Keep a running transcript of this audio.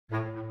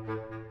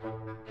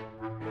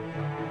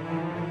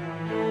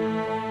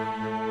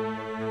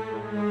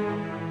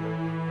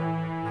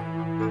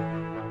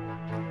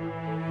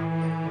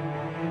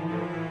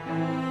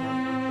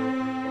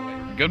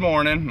Good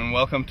morning and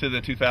welcome to the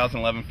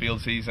 2011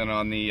 field season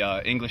on the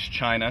English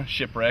China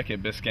shipwreck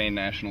at Biscayne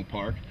National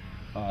Park.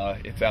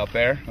 It's out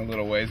there a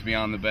little ways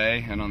beyond the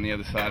bay and on the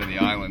other side of the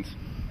islands.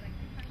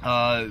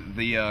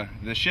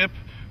 The ship,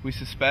 we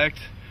suspect,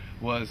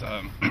 was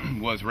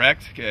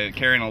wrecked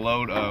carrying a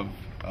load of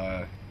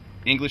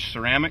English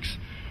ceramics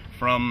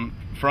from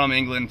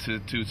England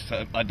to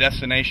a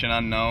destination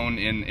unknown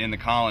in the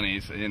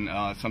colonies in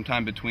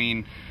sometime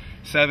between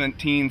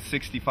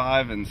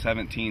 1765 and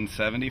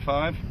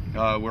 1775.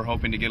 We're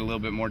hoping to get a little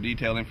bit more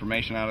detailed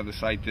information out of the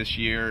site this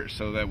year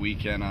so that we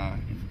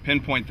can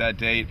pinpoint that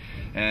date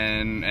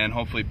and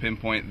hopefully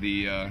pinpoint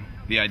the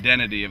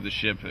identity of the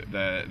ship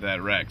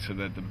that wrecked, so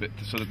that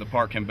the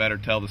park can better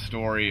tell the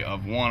story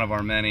of one of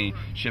our many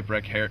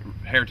shipwreck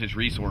heritage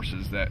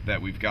resources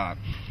that we've got.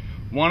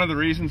 One of the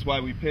reasons why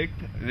we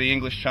picked the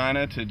English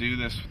China to do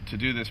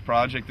this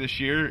project this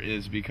year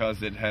is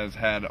because it has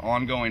had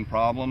ongoing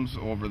problems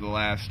over the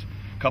last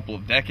couple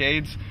of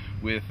decades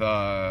with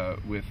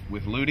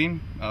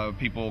looting,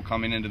 people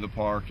coming into the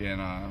park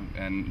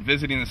and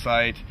visiting the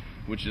site,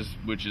 which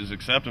is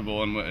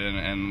acceptable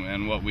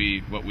and what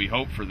we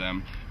hope for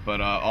them, but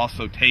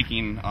also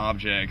taking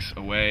objects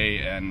away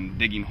and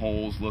digging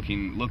holes,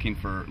 looking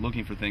for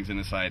things in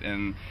the site,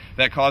 and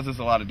that causes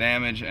a lot of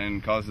damage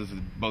and causes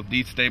both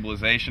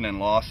destabilization and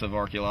loss of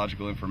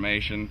archaeological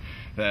information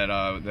that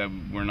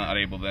we're not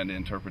able then to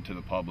interpret to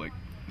the public.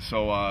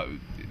 So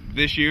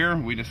this year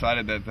we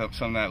decided that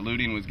some of that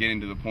looting was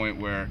getting to the point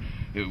where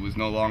it was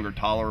no longer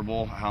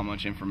tolerable how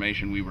much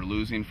information we were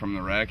losing from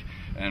the wreck,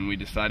 and we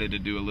decided to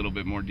do a little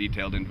bit more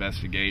detailed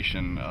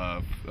investigation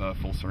of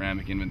full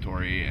ceramic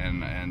inventory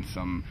and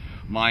some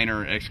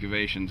minor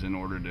excavations in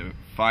order to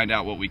find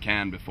out what we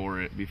can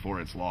before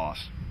it's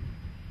lost.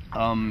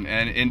 And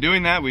in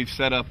doing that, we've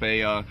set up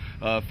a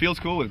field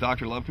school with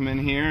Dr.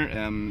 Lubkeman here.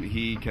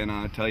 He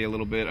can tell you a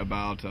little bit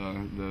about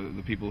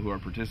the people who are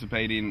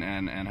participating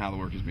and how the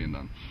work is being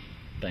done.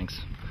 Thanks.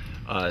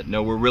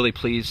 No, we're really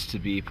pleased to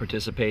be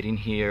participating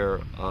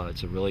here.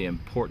 It's a really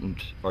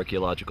important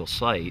archaeological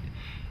site,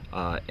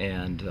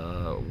 and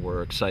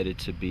we're excited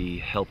to be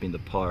helping the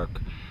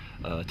park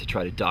to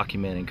try to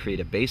document and create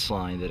a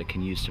baseline that it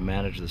can use to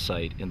manage the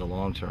site in the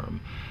long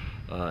term.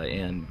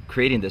 And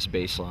creating this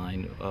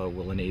baseline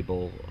will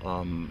enable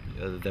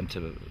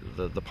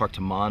the park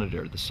to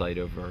monitor the site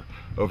over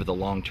the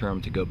long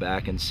term, to go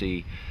back and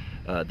see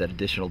that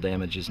additional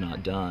damage is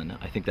not done.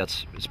 I think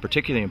it's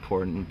particularly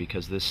important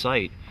because this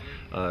site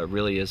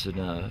really is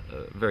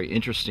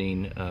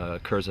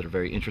occurs at a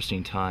very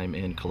interesting time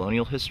in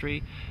colonial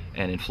history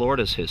and in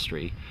Florida's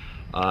history,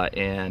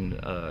 and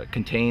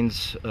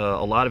contains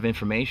a lot of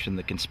information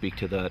that can speak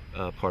to that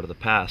part of the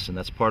past, and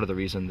that's part of the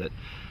reason that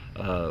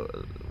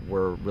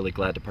we're really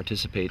glad to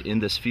participate in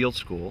this field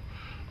school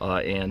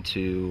and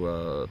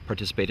to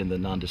participate in the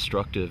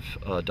non-destructive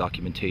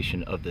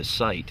documentation of this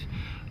site,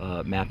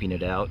 mapping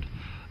it out,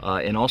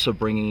 and also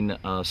bringing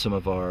some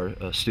of our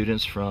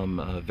students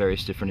from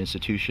various different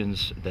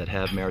institutions that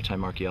have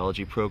maritime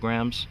archaeology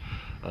programs,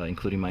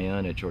 including my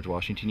own at George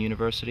Washington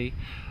University.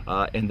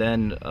 And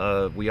then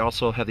we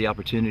also have the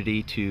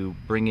opportunity to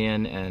bring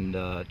in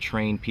and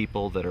train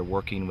people that are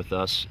working with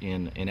us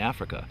in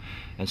Africa.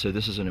 And so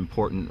this is an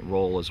important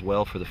role as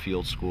well for the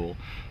field school,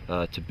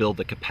 to build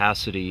the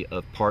capacity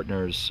of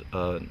partners,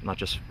 not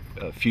just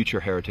future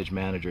heritage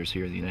managers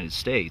here in the United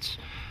States,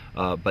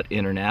 but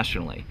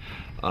internationally.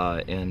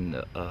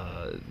 And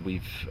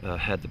we've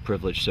had the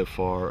privilege so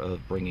far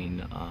of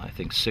bringing, I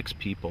think, 6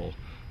 people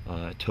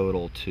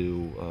total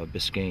to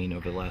Biscayne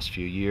over the last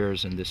few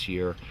years, and this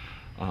year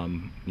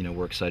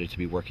we're excited to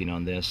be working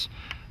on this,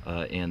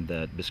 and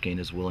that Biscayne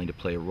is willing to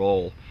play a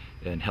role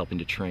in helping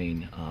to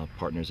train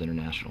partners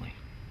internationally.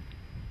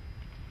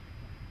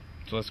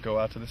 So let's go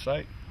out to the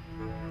site.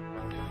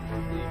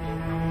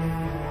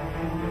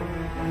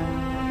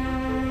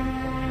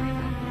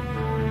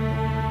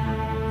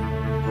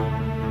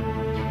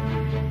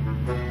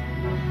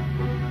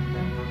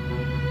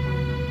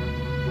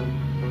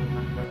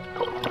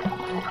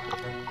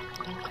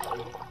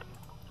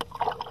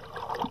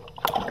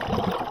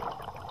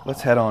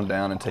 Let's head on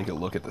down and take a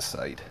look at the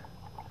site.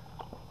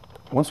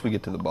 Once we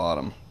get to the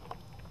bottom,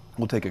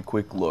 we'll take a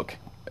quick look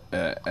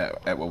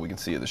at what we can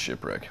see of the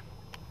shipwreck.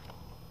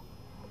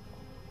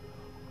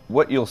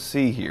 What you'll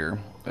see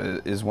here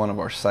is one of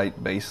our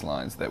site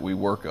baselines that we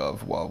work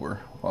of while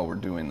we're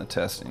doing the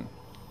testing.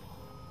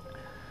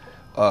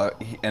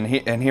 And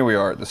here we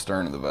are at the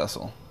stern of the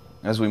vessel.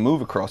 As we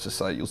move across the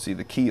site, you'll see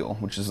the keel,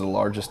 which is the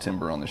largest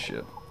timber on the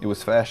ship. It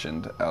was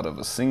fashioned out of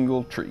a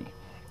single tree.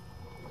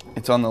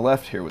 It's on the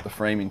left here with the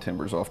framing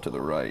timbers off to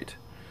the right.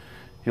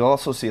 You'll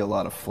also see a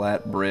lot of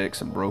flat bricks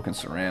and broken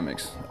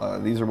ceramics.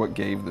 These are what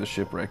gave the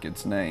shipwreck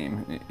its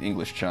name,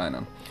 English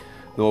China,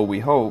 though we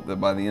hope that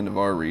by the end of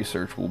our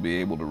research we'll be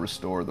able to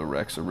restore the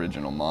wreck's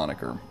original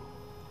moniker.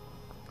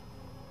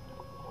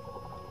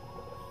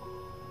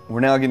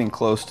 We're now getting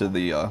close to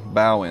the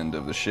bow end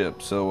of the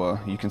ship, so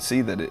you can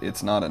see that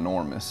it's not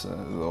enormous.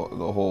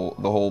 The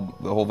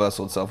whole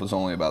vessel itself is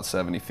only about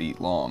 70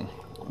 feet long.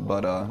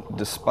 but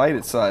despite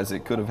its size,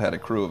 it could have had a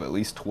crew of at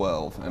least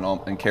 12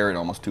 and carried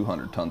almost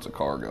 200 tons of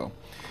cargo.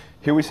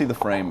 Here we see the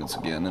fragments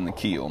again and the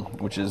keel,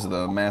 which is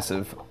the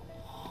massive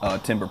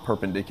timber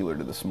perpendicular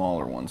to the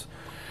smaller ones.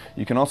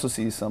 You can also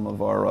see some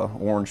of our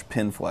orange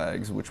pin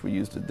flags, which we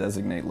use to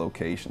designate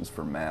locations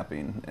for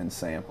mapping and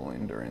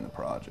sampling during the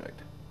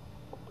project.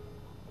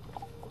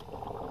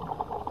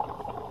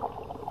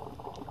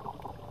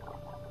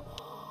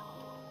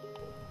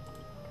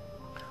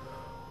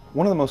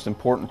 One of the most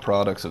important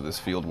products of this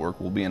field work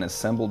will be an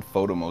assembled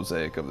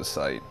photomosaic of the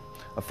site.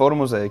 A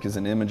photomosaic is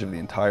an image of the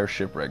entire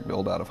shipwreck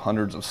built out of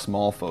hundreds of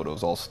small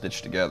photos all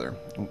stitched together.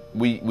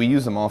 We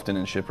use them often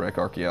in shipwreck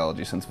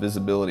archaeology since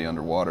visibility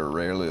underwater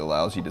rarely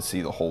allows you to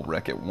see the whole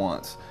wreck at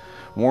once.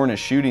 Warren is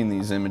shooting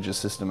these images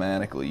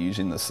systematically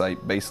using the site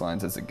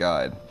baselines as a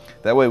guide.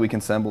 That way we can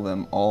assemble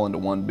them all into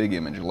one big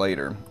image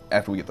later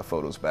after we get the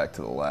photos back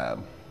to the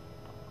lab.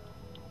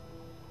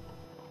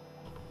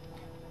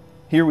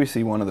 Here we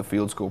see one of the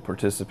field school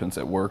participants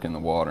at work in the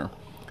water.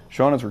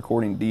 Sean is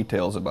recording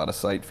details about a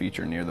site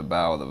feature near the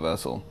bow of the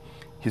vessel.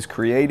 He's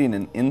creating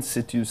an in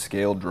situ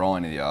scale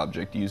drawing of the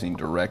object using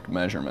direct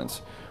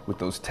measurements with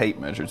those tape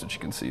measures that you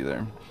can see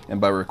there, and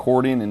by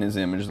recording in his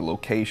image the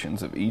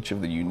locations of each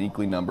of the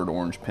uniquely numbered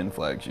orange pin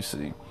flags you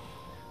see.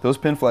 Those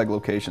pin flag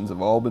locations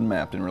have all been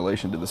mapped in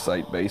relation to the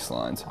site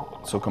baselines.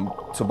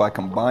 So by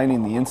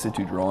combining the in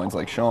situ drawings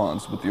like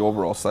Sean's with the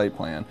overall site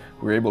plan,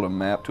 we're able to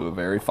map to a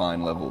very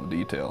fine level of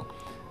detail.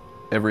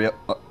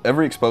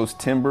 Every exposed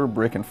timber,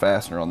 brick, and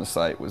fastener on the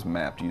site was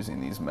mapped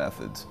using these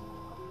methods.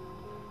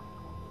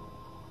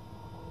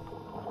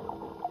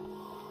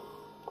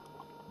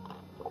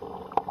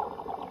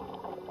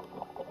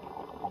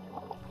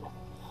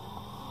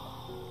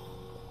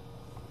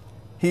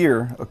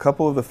 Here, a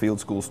couple of the field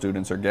school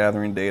students are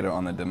gathering data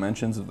on the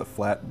dimensions of the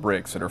flat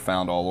bricks that are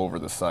found all over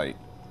the site.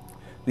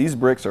 These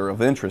bricks are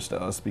of interest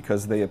to us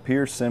because they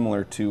appear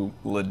similar to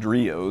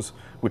ladrillos,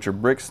 which are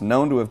bricks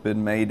known to have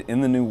been made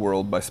in the New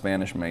World by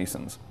Spanish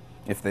masons.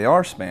 If they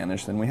are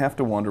Spanish, then we have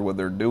to wonder what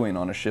they're doing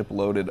on a ship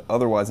loaded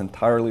otherwise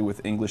entirely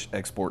with English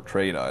export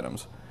trade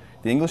items.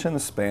 The English and the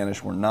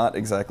Spanish were not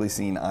exactly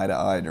seen eye to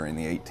eye during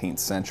the 18th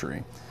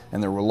century,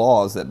 and there were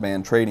laws that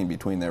banned trading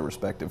between their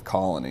respective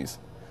colonies.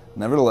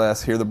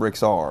 Nevertheless, here the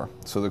bricks are,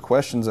 so the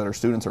questions that our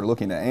students are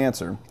looking to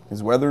answer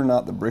is whether or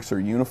not the bricks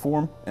are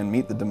uniform and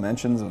meet the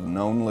dimensions of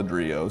known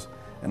ladrillos,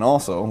 and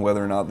also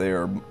whether or not they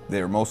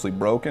are mostly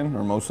broken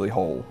or mostly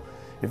whole.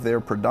 If they are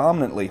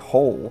predominantly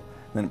whole,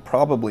 then it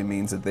probably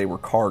means that they were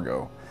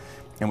cargo,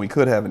 and we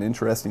could have an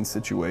interesting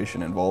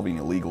situation involving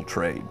illegal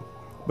trade.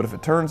 But if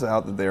it turns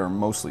out that they are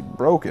mostly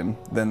broken,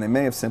 then they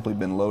may have simply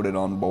been loaded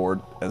on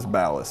board as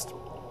ballast.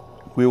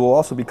 We will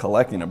also be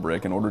collecting a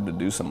brick in order to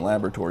do some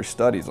laboratory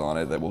studies on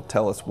it that will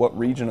tell us what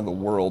region of the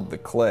world the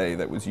clay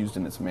that was used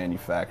in its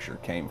manufacture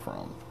came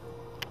from.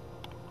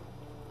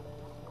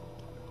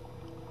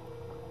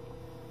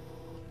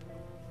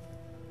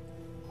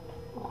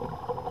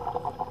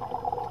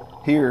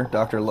 Here,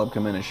 Dr.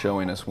 Lubkeman is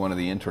showing us one of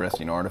the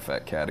interesting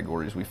artifact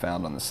categories we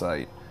found on the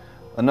site.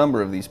 A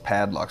number of these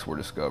padlocks were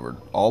discovered,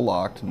 all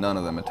locked, none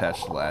of them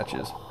attached to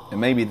latches. It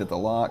may be that the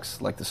locks,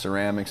 like the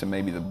ceramics and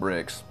maybe the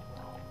bricks,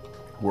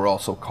 were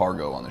also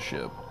cargo on the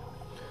ship.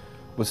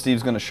 What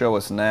Steve's going to show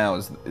us now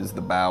is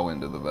the bow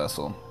end of the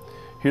vessel.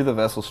 Here the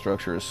vessel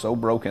structure is so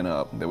broken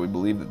up that we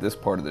believe that this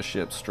part of the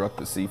ship struck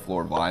the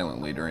seafloor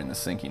violently during the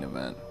sinking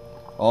event.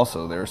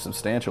 Also, there is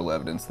substantial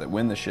evidence that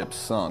when the ship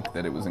sunk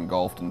that it was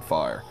engulfed in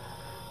fire.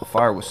 The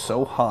fire was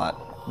so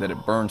hot that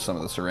it burned some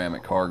of the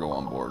ceramic cargo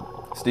on board.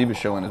 Steve is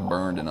showing us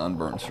burned and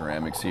unburned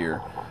ceramics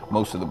here.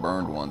 Most of the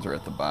burned ones are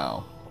at the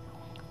bow.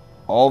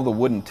 All the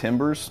wooden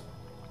timbers,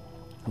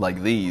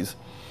 like these,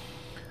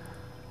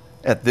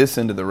 at this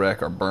end of the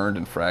wreck are burned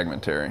and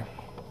fragmentary.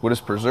 What is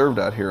preserved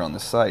out here on the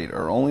site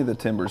are only the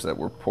timbers that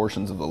were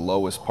portions of the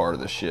lowest part of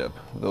the ship,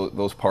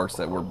 those parts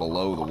that were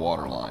below the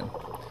waterline.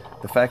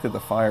 The fact that the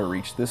fire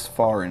reached this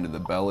far into the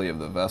belly of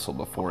the vessel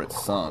before it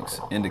sunk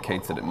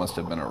indicates that it must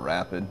have been a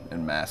rapid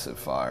and massive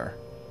fire.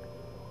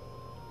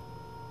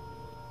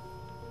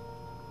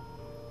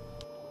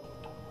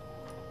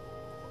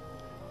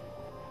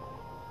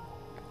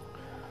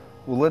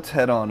 Well, let's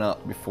head on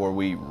up before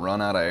we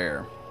run out of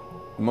air.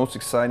 The most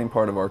exciting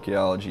part of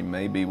archaeology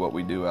may be what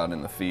we do out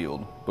in the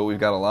field, but we've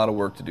got a lot of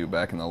work to do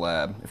back in the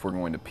lab if we're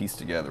going to piece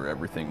together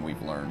everything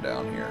we've learned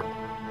down here.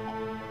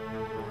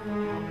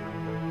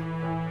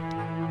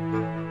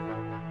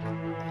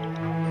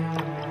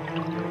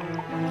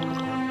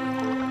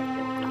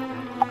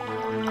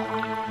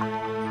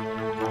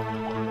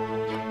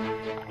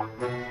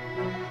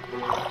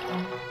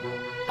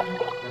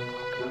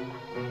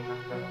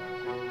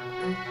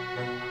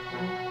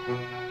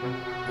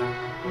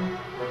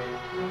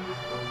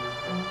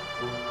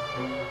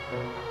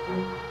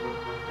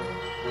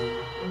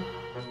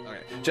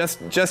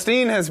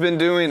 Justine has been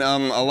doing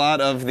a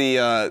lot of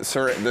the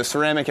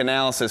ceramic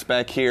analysis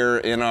back here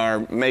in our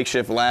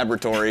makeshift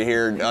laboratory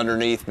here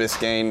underneath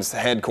Biscayne's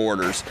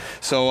headquarters.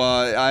 So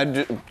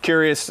I'm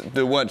curious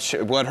to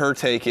what her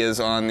take is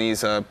on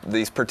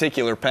these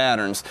particular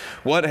patterns.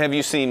 What have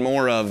you seen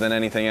more of than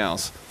anything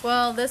else?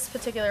 Well, this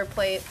particular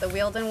plate, the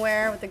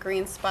Wealdenware with the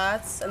green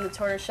spots and the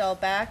tortoiseshell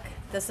back,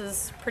 this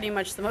is pretty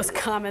much the most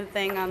common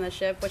thing on the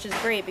ship, which is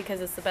great because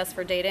it's the best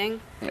for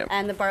dating. Yep.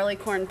 And the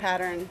barleycorn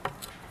pattern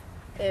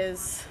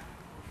is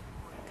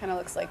kind of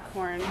looks like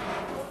corn.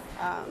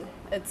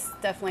 It's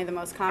definitely the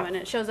most common.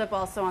 It shows up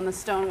also on the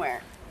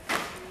stoneware. I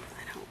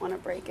don't want to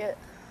break it,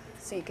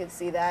 so you can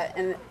see that.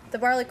 And the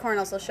barleycorn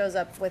also shows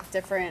up with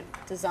different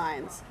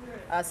designs,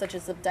 such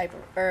as the diaper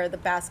or the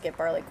basket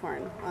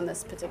barleycorn on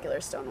this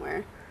particular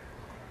stoneware.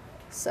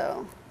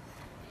 So,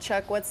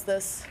 Chuck, what's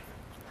this?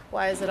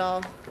 Why is it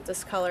all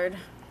discolored?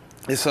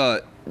 This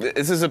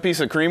is a piece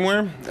of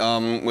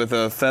creamware with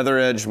a feather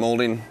edge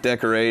molding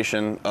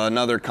decoration,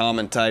 another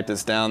common type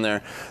that's down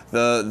there.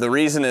 The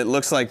reason it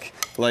looks like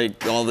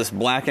all this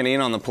blackening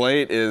on the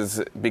plate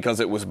is because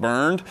it was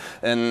burned,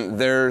 and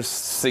there's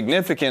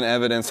significant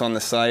evidence on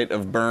the site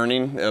of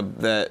burning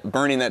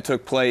that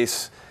took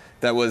place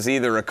that was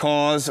either a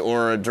cause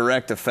or a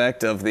direct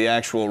effect of the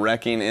actual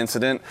wrecking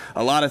incident.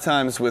 A lot of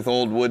times with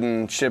old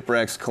wooden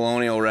shipwrecks,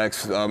 colonial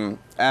wrecks,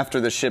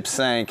 after the ship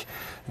sank,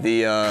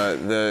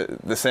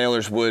 the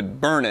sailors would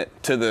burn it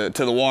to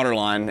the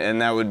waterline,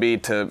 and that would be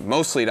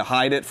mostly to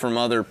hide it from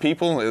other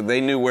people.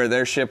 They knew where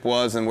their ship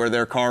was and where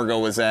their cargo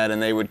was at,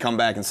 and they would come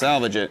back and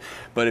salvage it.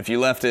 But if you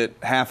left it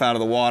half out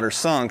of the water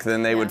sunk,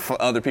 then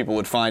other people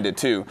would find it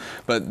too.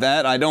 But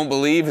that I don't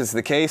believe is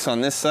the case on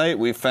this site.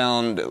 We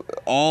found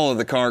all of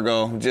the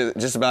cargo,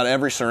 just about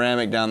every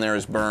ceramic down there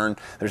is burned.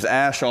 There's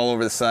ash all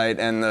over the site,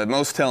 and the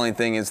most telling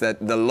thing is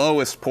that the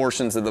lowest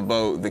portions of the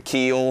boat, the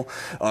keel,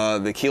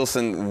 the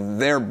keelson,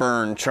 they're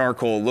burned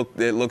charcoal.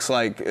 It looks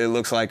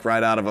like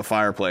right out of a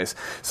fireplace.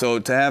 So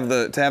to have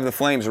the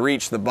flames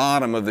reach the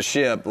bottom of the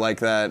ship like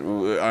that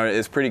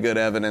is pretty good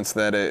evidence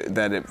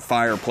that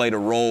fire played a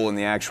role in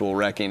the actual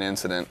wrecking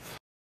incident.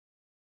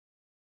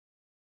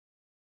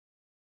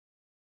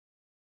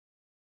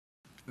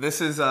 This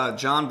is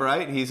John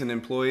Bright. He's an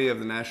employee of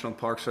the National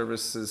Park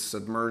Service's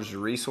Submerged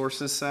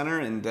Resources Center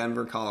in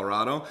Denver,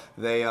 Colorado.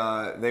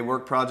 They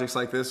work projects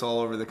like this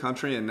all over the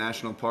country in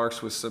national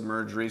parks with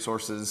submerged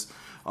resources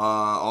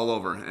all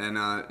over.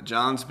 And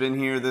John's been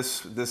here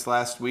this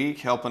last week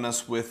helping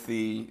us with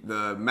the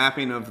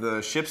mapping of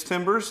the ship's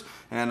timbers.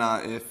 And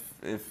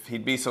if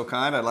he'd be so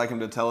kind, I'd like him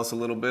to tell us a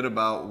little bit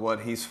about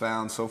what he's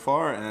found so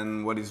far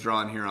and what he's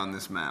drawn here on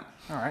this map.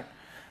 All right.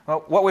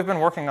 Well, what we've been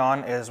working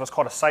on is what's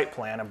called a site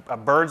plan, a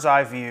bird's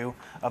eye view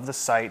of the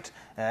site,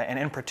 and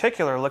in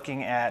particular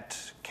looking at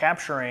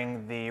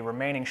capturing the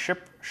remaining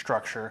ship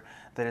structure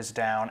that is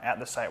down at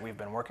the site we've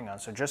been working on.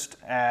 So just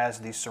as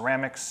the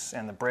ceramics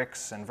and the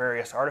bricks and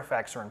various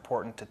artifacts are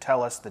important to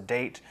tell us the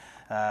date,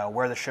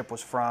 where the ship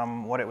was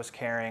from, what it was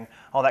carrying,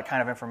 all that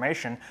kind of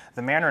information,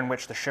 the manner in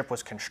which the ship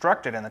was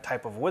constructed and the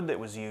type of wood that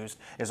was used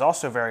is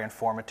also very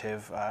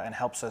informative and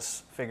helps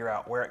us figure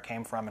out where it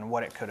came from and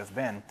what it could have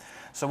been.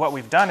 So what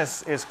we've done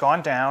is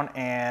gone down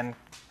and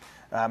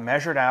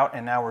measured out,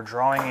 and now we're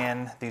drawing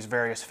in these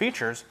various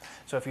features.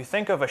 So if you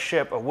think of a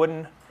ship, a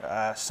wooden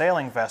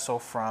sailing vessel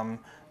from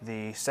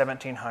the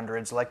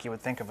 1700s, like you would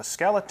think of a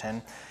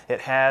skeleton,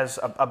 it has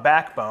a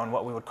backbone,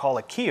 what we would call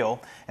a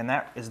keel, and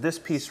that is this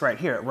piece right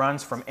here. It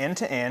runs from end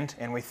to end,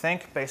 and we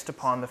think, based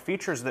upon the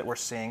features that we're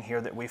seeing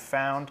here, that we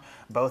found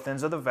both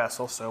ends of the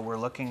vessel. So we're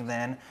looking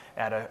then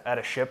at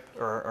a ship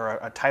or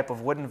a type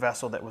of wooden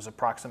vessel that was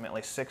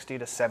approximately 60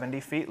 to 70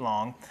 feet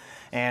long.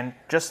 And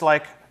just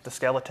like the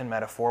skeleton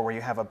metaphor, where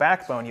you have a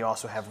backbone, you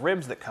also have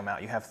ribs that come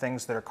out. You have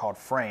things that are called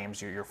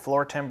frames, your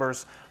floor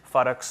timbers,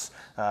 futtocks,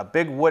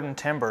 big wooden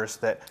timbers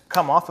that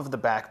come off of the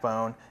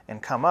backbone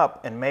and come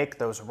up and make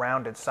those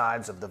rounded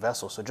sides of the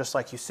vessel. So just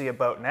like you see a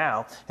boat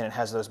now, and it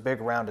has those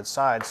big rounded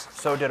sides,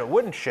 so did a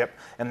wooden ship,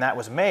 and that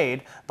was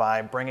made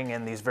by bringing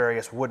in these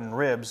various wooden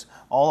ribs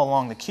all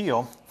along the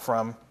keel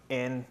from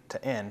end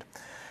to end.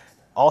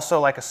 Also,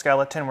 like a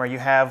skeleton where you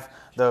have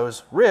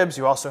those ribs,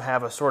 you also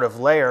have a sort of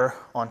layer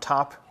on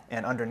top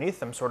and underneath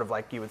them, sort of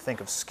like you would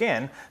think of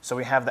skin. So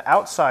we have the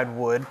outside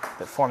wood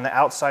that form the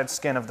outside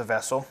skin of the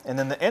vessel, and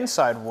then the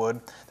inside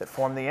wood that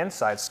form the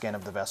inside skin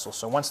of the vessel.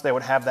 So once they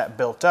would have that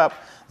built up,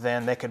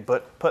 then they could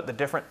put the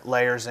different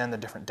layers in, the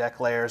different deck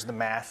layers, the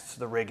masts,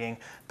 the rigging,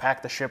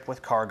 pack the ship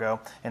with cargo,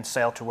 and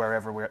sail to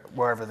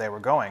wherever they were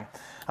going.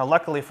 Now,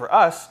 luckily for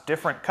us,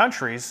 different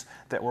countries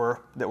that were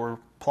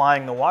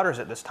plying the waters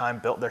at this time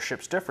built their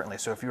ships differently.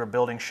 So if you were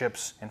building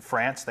ships in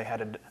France, they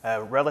had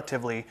a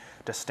relatively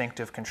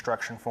distinctive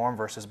construction form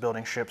versus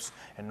building ships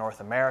in North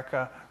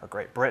America or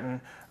Great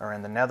Britain or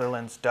in the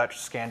Netherlands, Dutch,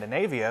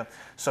 Scandinavia.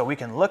 So we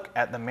can look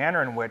at the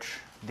manner in which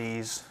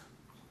these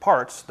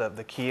parts,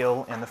 the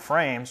keel and the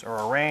frames,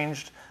 are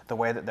arranged, the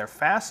way that they're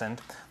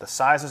fastened, the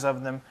sizes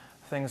of them,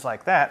 things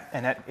like that,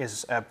 and that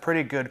is a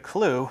pretty good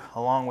clue,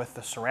 along with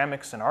the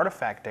ceramics and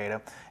artifact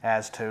data,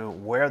 as to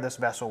where this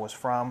vessel was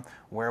from,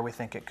 where we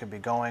think it could be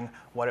going,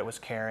 what it was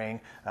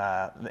carrying,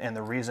 and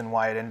the reason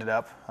why it ended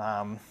up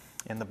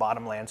in the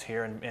bottomlands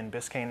here in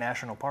Biscayne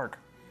National Park.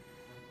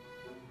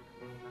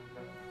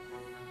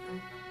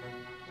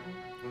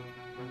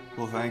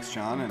 Well, thanks,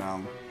 John, and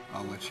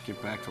I'll let you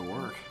get back to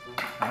work.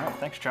 All right,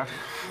 thanks, Chuck.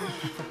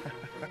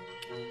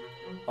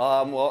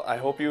 Well, I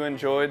hope you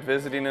enjoyed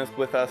visiting us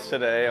with us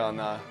today on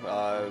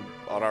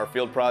our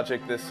field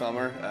project this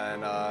summer,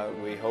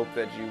 and we hope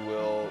that you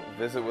will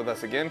visit with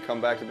us again.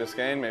 Come back to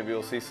Biscayne. Maybe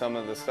you'll see some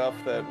of the stuff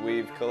that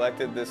we've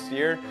collected this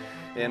year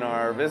in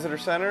our visitor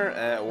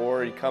center,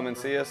 or you come and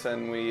see us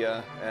and we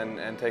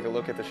and take a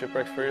look at the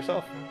shipwrecks for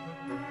yourself.